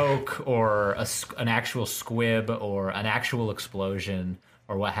smoke or an actual squib or an actual explosion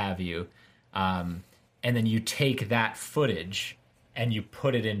or what have you. And then you take that footage and you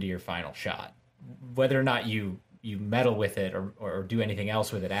put it into your final shot. Whether or not you meddle with it or do anything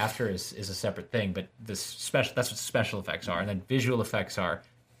else with it after is a separate thing. But that's what special effects are. And then visual effects are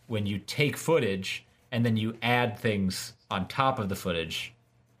when you take footage and then you add things on top of the footage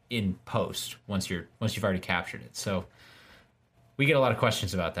in post once you've already captured it. So we get a lot of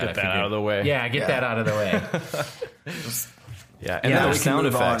questions about that. Get that out of the way. Yeah, get that out of the way. Yeah, and then there's sound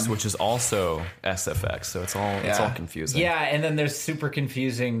effects, which is also SFX, so it's all confusing. Yeah, and then there's super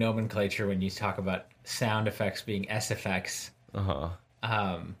confusing nomenclature when you talk about sound effects being SFX. And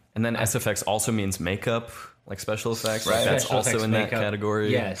then SFX also means makeup, like special effects. Right. Like that's Special also effects in that makeup.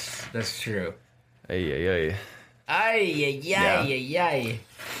 category. Yes, that's true. Ay. Ay.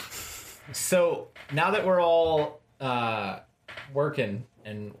 So now that we're all working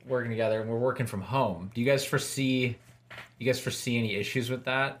together and we're working from home, do you guys foresee any issues with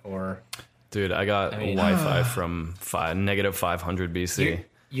that? Or Dude, I got Wi-Fi from negative 500 BC.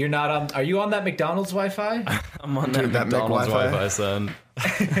 you're not on? Are you on that McDonald's Wi-Fi? I'm on that that McDonald's McWi-Fi. Wi-Fi, son.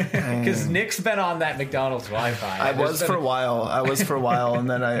 Because Nick's been on that McDonald's Wi-Fi. I was for a while, and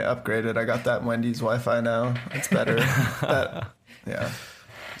then I upgraded. I got that Wendy's Wi-Fi now. It's better. A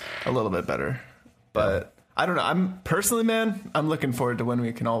little bit better. But I don't know. I'm looking forward to when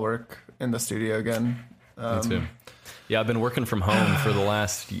we can all work in the studio again. Me too. Yeah, I've been working from home for the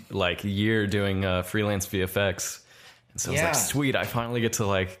last year doing freelance VFX. And so I was like, sweet, I finally get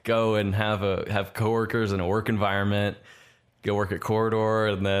to go and have coworkers in a work environment, go work at Corridor,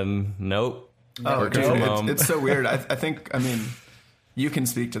 and then nope. Working from home. It's so weird. I think, you can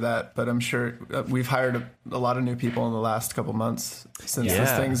speak to that, but I'm sure we've hired a lot of new people in the last couple months since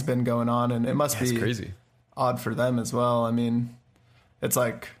this thing's been going on, and it must be crazy. Odd for them as well. It's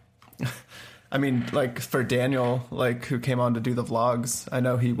like, for Daniel, who came on to do the vlogs, I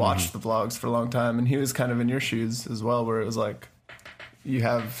know he watched the vlogs for a long time, and he was kind of in your shoes as well, where it was like, you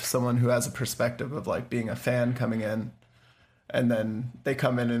have someone who has a perspective of being a fan coming in, and then they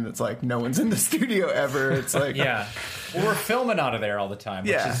come in and it's like no one's in the studio ever. It's like well, we're filming out of there all the time.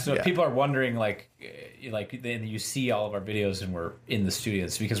 So people are wondering then you see all of our videos and we're in the studio.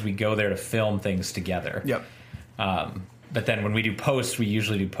 It's because we go there to film things together. Yep. But then when we do post, we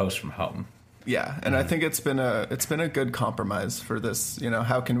usually do post from home. Yeah, and I think it's been a good compromise for this.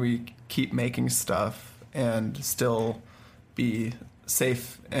 How can we keep making stuff and still be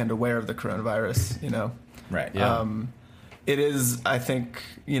safe and aware of the coronavirus? Right. Yeah. It is, I think,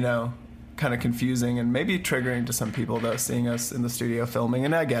 kind of confusing and maybe triggering to some people, though, seeing us in the studio filming.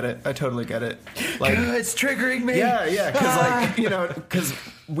 And I get it. I totally get it. It's triggering me. Yeah. Because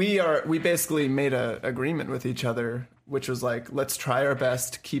we basically made a agreement with each other, which was let's try our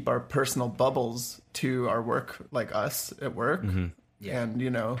best to keep our personal bubbles to our work, us at work,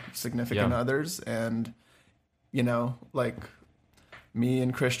 and, significant others. And, me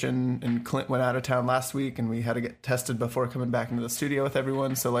and Christian and Clint went out of town last week, and we had to get tested before coming back into the studio with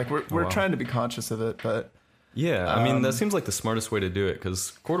everyone. So we're trying to be conscious of it, but yeah, that seems like the smartest way to do it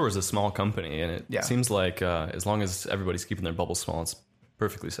because Corridor is a small company, and it seems like as long as everybody's keeping their bubbles small, it's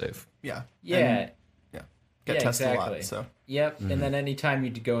perfectly safe. Yeah, And, get tested exactly. a lot. So and then anytime you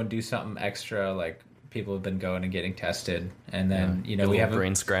go and do something extra, people have been going and getting tested, and then we have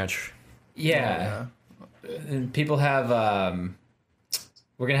brain scratch. And people have.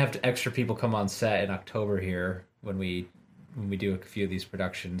 We're gonna have extra people come on set in October here when we do a few of these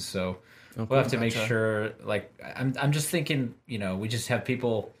productions. So we'll have to make sure. I'm just thinking, we just have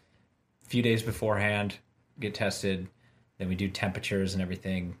people a few days beforehand get tested, then we do temperatures and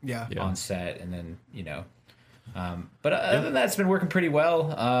everything on set, and then But other than that, it's been working pretty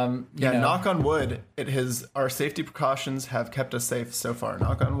well. You know, knock on wood. Our safety precautions have kept us safe so far.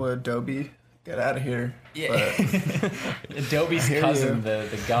 Knock on wood, Dobie, get out of here. Yeah. Adobe's cousin, the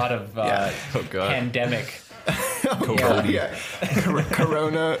god of pandemic. Yeah.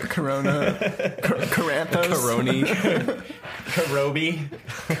 Corona, Caranthos. Coroni. Karobi.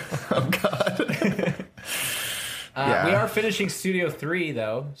 Oh, God. We are finishing Studio 3,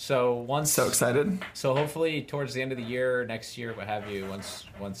 though. So So excited. So hopefully towards the end of the year, next year, what have you,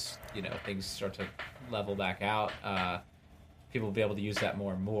 once things start to level back out, people will be able to use that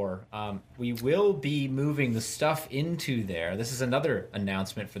more and more. We will be moving the stuff into there. This is another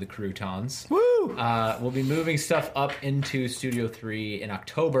announcement for the croutons. Woo! We'll be moving stuff up into Studio 3 in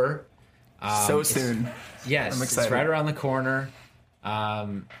October. So soon. Yes, I'm it's excited. right around the corner.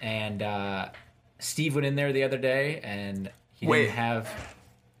 And Steve went in there the other day, and he Wait. didn't have...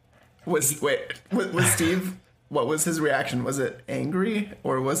 Was Steve? What was his reaction? Was it angry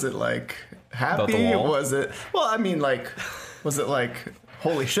or was it like happy? the wall? Was it? Well, I mean, like, was it like,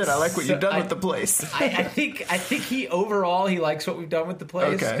 holy shit, I like what you've done with the place? I think he overall he likes what we've done with the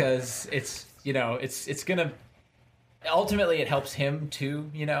place Okay. because it's it's gonna ultimately it helps him too,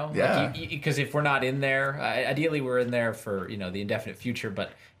 Yeah. Because if we're not in there, ideally we're in there for the indefinite future,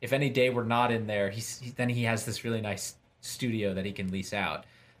 but if any day we're not in there, then he has this really nice studio that he can lease out.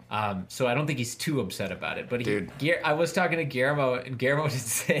 So I don't think he's too upset about it. But I was talking to Guillermo, and Guillermo did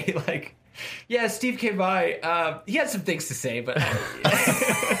say like, yeah, Steve came by. He had some things to say, but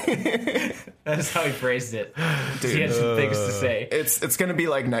that's how he phrased it. Dude, he had some things to say. It's gonna be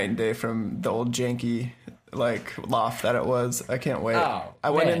like night and day from the old janky like loft that it was. I can't wait. Oh,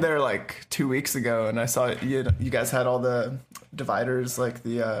 I went man. in there like 2 weeks ago and I saw you guys had all the dividers, like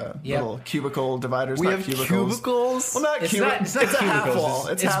the little cubicle dividers. We not have cubicles. cubicles? Well, not It's cubicles. not It's a half cubicles. wall.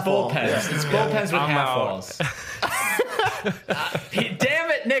 It's It's half wall. bullpens. Yeah. It's bullpens with I'm half out. walls. Damn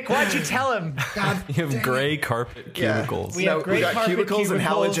it, Nick! Why'd you tell him? God, You have gray carpet cubicles. We have We great got carpet cubicles and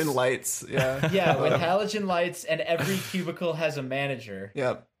cubicles. halogen lights. Yeah. Yeah, with halogen lights, and every cubicle has a manager.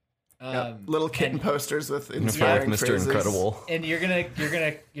 Yep. Little kitten posters with I feel like inspiring Mr. phrases. Incredible. And you're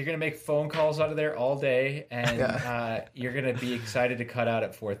gonna make phone calls out of there all day, and you're gonna be excited to cut out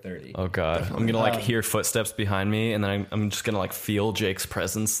at 4:30. Oh god, I'm gonna like hear footsteps behind me, and then I'm just gonna like feel Jake's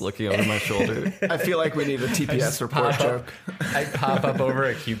presence looking over my shoulder. I feel like we need a TPS report pop up. joke. I pop up over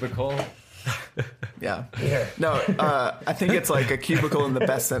a cubicle. Yeah. No, I think it's like a cubicle in the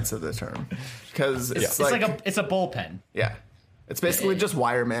best sense of the term, because it's like It's a bullpen. yeah, it's basically just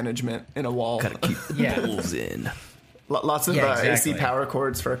wire management in a wall. Gotta keep the Yeah. bulls in. Lots of Yeah, AC exactly. power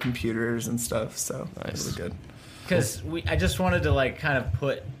cords for our computers and stuff. So Nice. really good. Because I just wanted to like kind of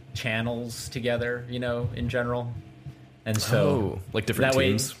put channels together, in general, and so Oh, like different that way,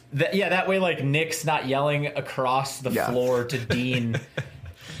 teams. that way, like Nick's not yelling across the Yeah. floor to Dean.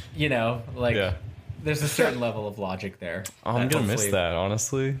 Yeah. There's a certain level of logic there. Oh, I'm that gonna miss hopefully- that,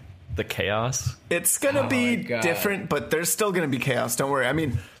 honestly. The chaos. It's gonna my be God. different, but there's still gonna be chaos. Don't worry. I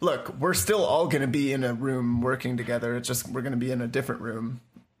mean, look, we're still all gonna be in a room working together. It's just we're gonna be in a different room.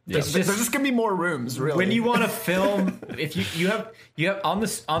 It's There's just just gonna be more rooms, really. when you want to film, if you have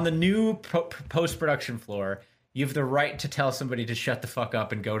on the new post production floor, you have the right to tell somebody to shut the fuck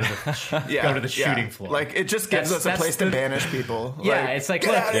up and go to the go to the shooting floor. Like it just gives us a That's place the- to banish people. Yeah, it's like, get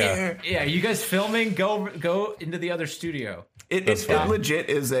look, out of here. yeah, you guys filming? Go into the other studio. It legit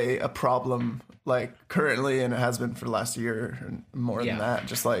is a problem, like currently, and it has been for the last year and more Yeah. than that.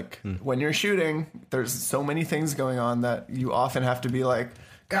 Just like when you're shooting, there's so many things going on that you often have to be like,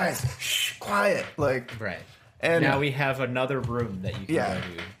 guys, shh, quiet. Like, Right. And now we have another room that you can Yeah. go to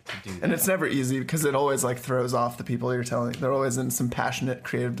do that. and it's never easy because it always like throws off the people you're telling. They're always in some passionate,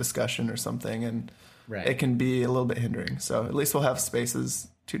 creative discussion or something, and Right. it can be a little bit hindering. So at least we'll have spaces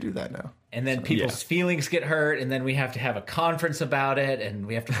to do that now. And then people's feelings get hurt, and then we have to have a conference about it, and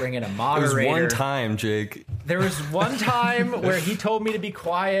we have to bring in a It was moderator. one time, Jake. There was one time where he told me to be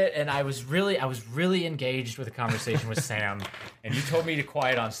quiet, and I was really engaged with a conversation with Sam, and he told me to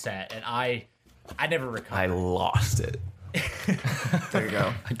quiet on set, and I never I recovered. lost it. There you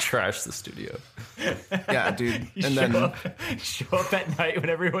go. I trashed the studio. Yeah, dude. You And then show up at night when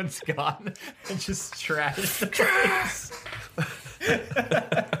everyone's gone and just trash the place.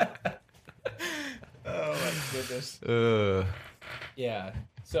 Oh my goodness. Yeah.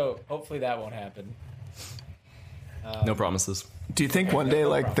 So hopefully that won't happen. No promises. do you think one day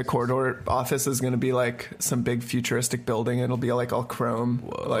like the corridor office is going to be like some big futuristic building? It'll be like all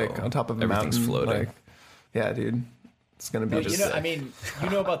chrome, like on top of a Everything's mountain. floating. Like, yeah, dude. It's going to be just I mean, you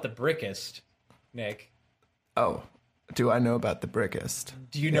know about the Brickist, Nick. Oh, do I know about the Brickist?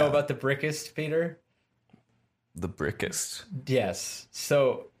 Do you know about the Brickist, Peter? the brickest. Yes.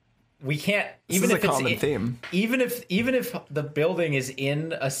 So we can't This is a common theme. Even if the building is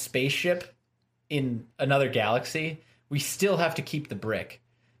in a spaceship in another galaxy, we still have to keep the brick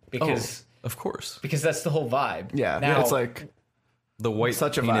because Of course. that's the whole vibe. Yeah, Now, it's like The white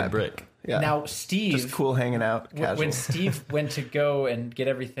Such a painted vibe. brick. yeah, now Steve, just cool hanging out, when casual. Steve went to go and get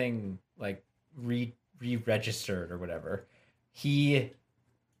everything like re-registered or whatever,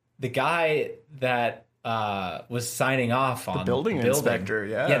 the guy that was signing off on building inspector,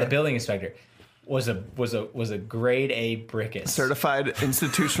 yeah. the building inspector was a grade A brickist. Certified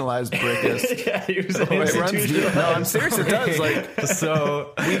institutionalized brickist. Yeah, he was an Oh, it runs institution. deep. No, I'm serious. It does. Like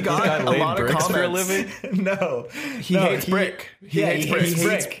So we got a lot of bricks comments. for a living. No, He hates brick. He hates brick. He hates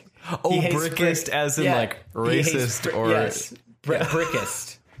brick. Oh, He hates brickist as in like he hates racist or yes,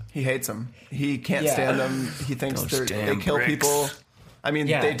 brickist. He hates them. He can't Yeah. stand them. He thinks they damn kill bricks. people. I mean,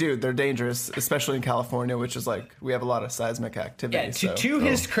 Yeah. they do. They're dangerous, especially in California, which is like we have a lot of seismic activity. Yeah, so. to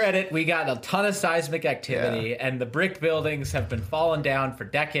his credit, we got a ton of seismic activity, and the brick buildings have been falling down for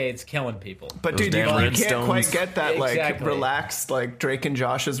decades, killing people. But Those dude, you damn can't redstones. quite get that like Exactly. relaxed, like Drake and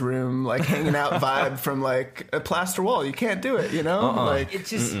Josh's room, like hanging out vibe from like a plaster wall. You can't do it, you know? Like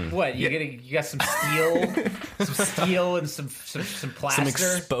It's just what you got some steel and some plaster. some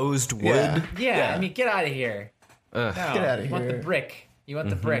exposed wood. Yeah. Yeah, I mean, get out of here. No, Get outta You want the here. brick. You want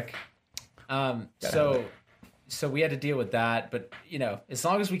the brick. So we had to deal with that, but you know, as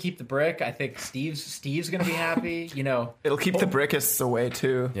long as we keep the brick, I think Steve's gonna be happy. You know, it'll keep the brickists away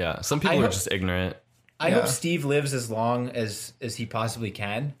too. Yeah, some people I are hope- just ignorant. I Yeah. hope Steve lives as long as he possibly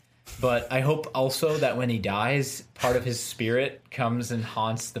can. But I hope also that when he dies, part of his spirit comes and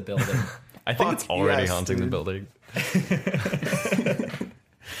haunts the building. I think it's already yes, haunting the dude. building.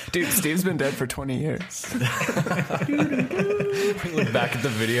 Dude, Steve's been dead for 20 years. Look back at the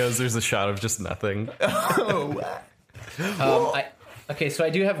videos, there's a shot of just nothing. Okay, so I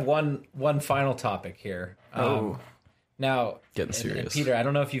do have one final topic here. Now, Getting and serious. Peter, I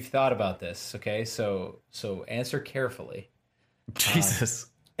don't know if you've thought about this. Okay, so answer carefully. Jesus.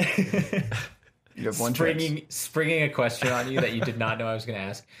 You have one chance. Springing a question on you that you did not know I was going to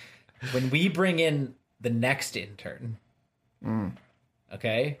ask. When we bring in the next intern,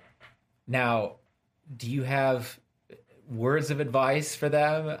 okay, now, do you have words of advice for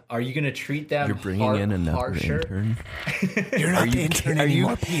them? Are you going to treat them You're bringing in another harsher? intern. You're not the intern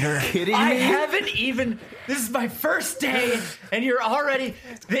anymore, Peter. Kidding I me? haven't even. This is my first day, and you're already.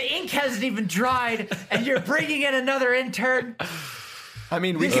 The ink hasn't even dried, and you're bringing in another intern. I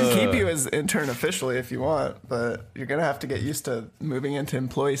mean, we can keep you as intern officially if you want, but you're gonna have to get used to moving into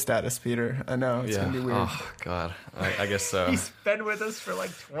employee status, Peter. I know it's gonna be weird. Oh, God. I guess so. He's been with us for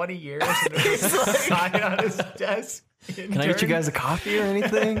like 20 years. And there's a sign on his desk. Can I get you guys a coffee or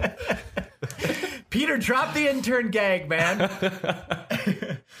anything? Peter, drop the intern gag, man.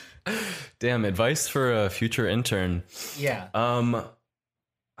 Damn, advice for a future intern. Yeah.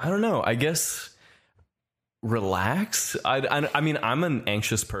 I don't know. I guess relax. I mean, I'm an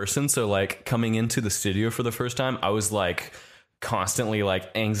anxious person, so like coming into the studio for the first time, I was like constantly like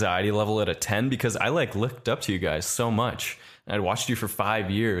anxiety level at a 10 because I like looked up to you guys so much. I'd watched you for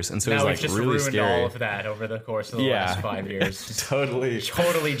 5 years, and so it Now was we've like just really ruined scary. all of that over the course of the Yeah. last 5 years. Just Totally.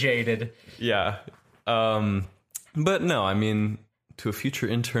 totally jaded. Yeah. But no, I mean, to a future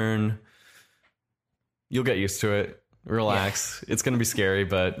intern, you'll get used to it. Relax. It's going to be scary,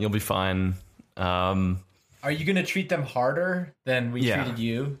 but you'll be fine. Are you going to treat them harder than we Yeah. treated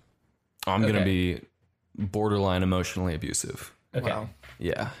you? I'm going to Okay. be borderline emotionally abusive. Okay. Wow.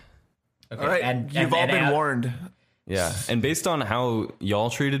 Yeah. Okay. All right, you've all been Al- warned. Yeah. And based on how y'all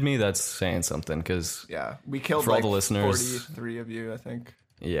treated me, that's saying something because, Yeah, we killed For all like the listeners- 43 of you, I think.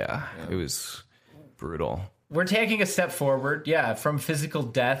 yeah, it was brutal. We're taking a step forward, yeah, from physical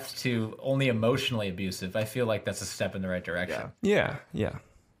death to only emotionally abusive. I feel like that's a step in the right direction. Yeah. Yeah.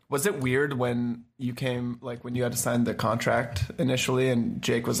 Was it weird when you came, like when you had to sign the contract initially, and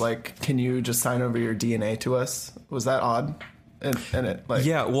Jake was like, "Can you just sign over your DNA to us?" Was that odd? And it like,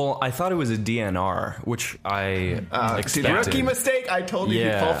 Yeah. Well, I thought it was a DNR, which I dude, expected. rookie mistake. I told you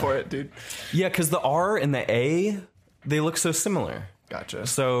Yeah. to fall for it, dude. Yeah, because the R and the A, they look so similar. Gotcha.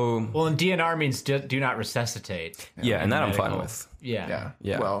 So Well, and DNR means do not resuscitate. yeah, and that I'm fine Medical. with. Yeah.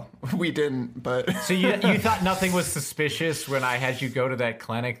 Yeah. Well, we didn't, but So you thought nothing was suspicious when I had you go to that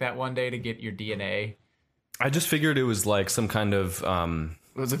clinic that one day to get your DNA? I just figured it was like some kind of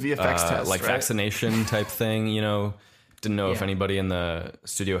it was a VFX test, like right? vaccination type thing, you know. Didn't know if Yeah. anybody in the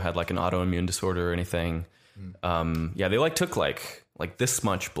studio had like an autoimmune disorder or anything. Yeah, they like took like this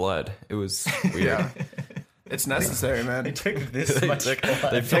much blood. It was weird. It's necessary, man. It took this much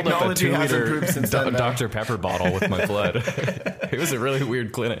blood. They filled up a Technology has 2-liter improved since then, though. Dr. Pepper bottle with my blood. It was a really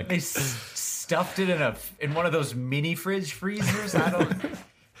weird clinic. They stuffed it in one of those mini fridge freezers.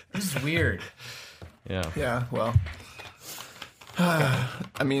 This is weird. Yeah. Yeah, well,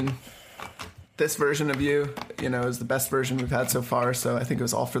 I mean, this version of you, is the best version we've had so far. So I think it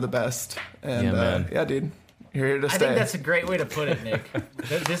was all for the best. And Yeah, man. yeah, dude, you're here to I stay. think that's a great way to put it, Nick.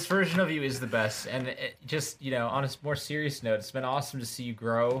 This version of you is the best. And just, on a more serious note, it's been awesome to see you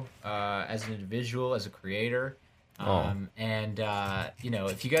grow as an individual, as a creator. And,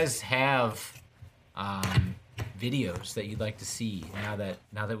 if you guys have videos that you'd like to see now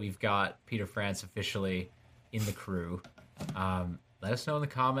that we've got Peter France officially in the crew, let us know in the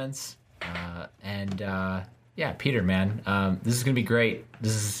comments. Yeah, Peter, man, this is gonna be great.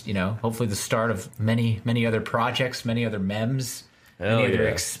 This is hopefully the start of many other projects, many other memes, many other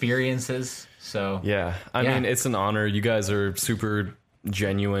experiences. So Yeah. I mean, it's an honor. You guys are super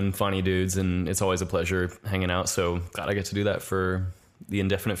genuine, funny dudes, and it's always a pleasure hanging out. So glad I get to do that for the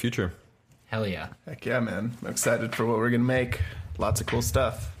indefinite future. hell yeah. Heck yeah, man. I'm excited for what we're going to make. Lots of cool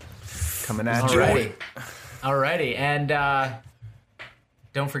stuff coming at you. Alrighty. And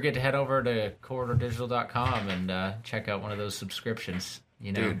don't forget to head over to corridordigital.com and check out one of those subscriptions.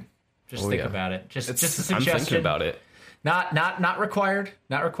 Dude. Just think about it. Just a suggestion. I'm thinking about it. Not required.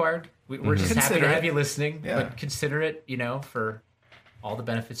 Not required. We're just happy to have you listening. Yeah. But consider it, for all the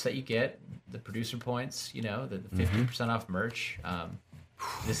benefits that you get, the producer points, the 50% off merch.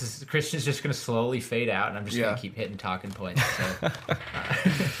 Christian's just going to slowly fade out, and I'm just going to keep hitting talking points. So.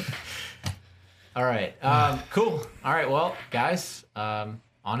 All right. Cool. All right. Well, guys, on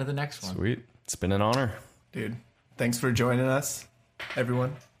to the next one. Sweet. It's been an honor. Dude, thanks for joining us,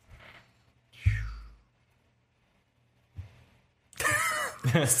 everyone.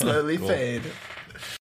 Slowly fade.